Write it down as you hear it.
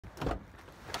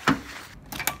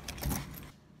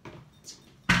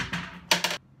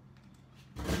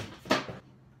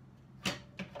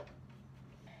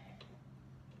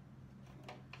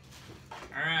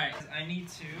Alright, I need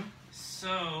to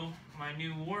sew my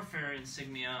new warfare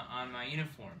insignia on my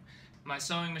uniform. My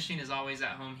sewing machine is always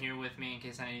at home here with me in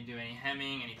case I need to do any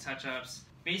hemming, any touch-ups.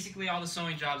 Basically all the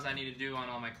sewing jobs I need to do on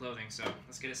all my clothing, so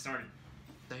let's get it started.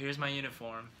 So here's my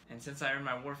uniform, and since I earned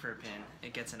my warfare pin,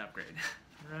 it gets an upgrade.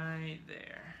 Right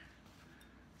there.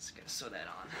 Just gotta sew that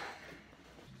on.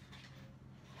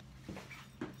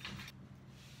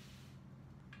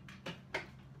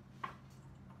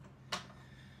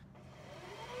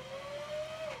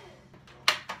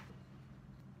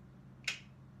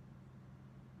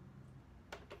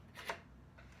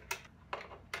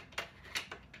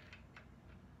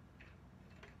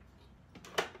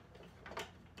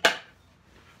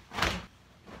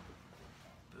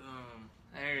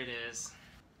 There it is.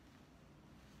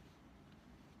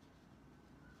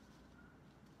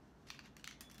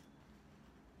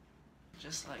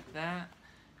 Just like that.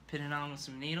 Pin it on with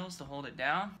some needles to hold it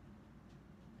down.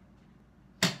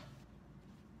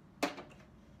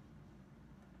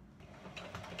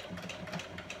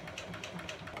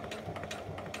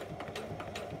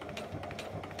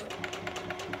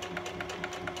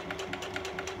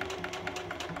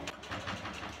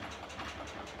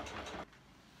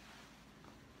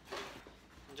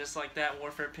 Just like that,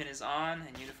 warfare pin is on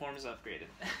and uniform is upgraded.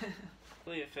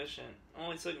 Really efficient.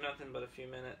 Only took nothing but a few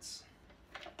minutes.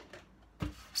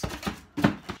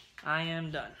 I am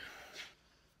done.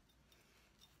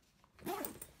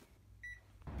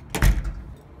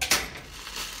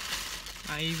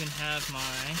 I even have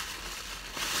my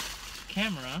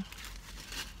camera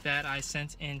that I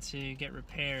sent in to get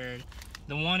repaired.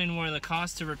 The one in where the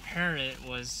cost to repair it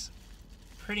was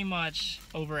pretty much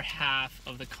over half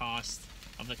of the cost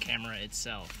of the camera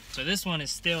itself. So this one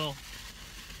is still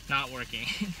not working.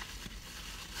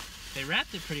 They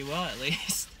wrapped it pretty well at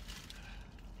least.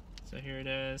 So here it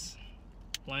is.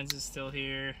 Lens is still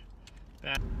here.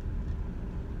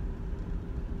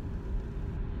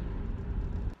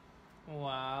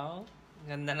 Wow,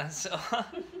 ganda na so.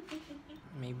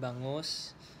 May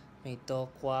bangus, may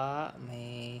tokwa,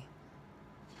 may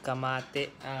kamatis,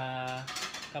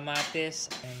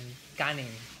 and kanin.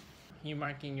 You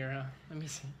marking your, let me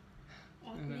see.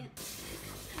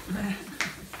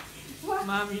 What?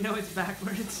 Mom, you know it's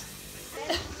backwards.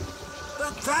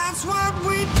 But that's what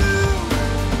we do.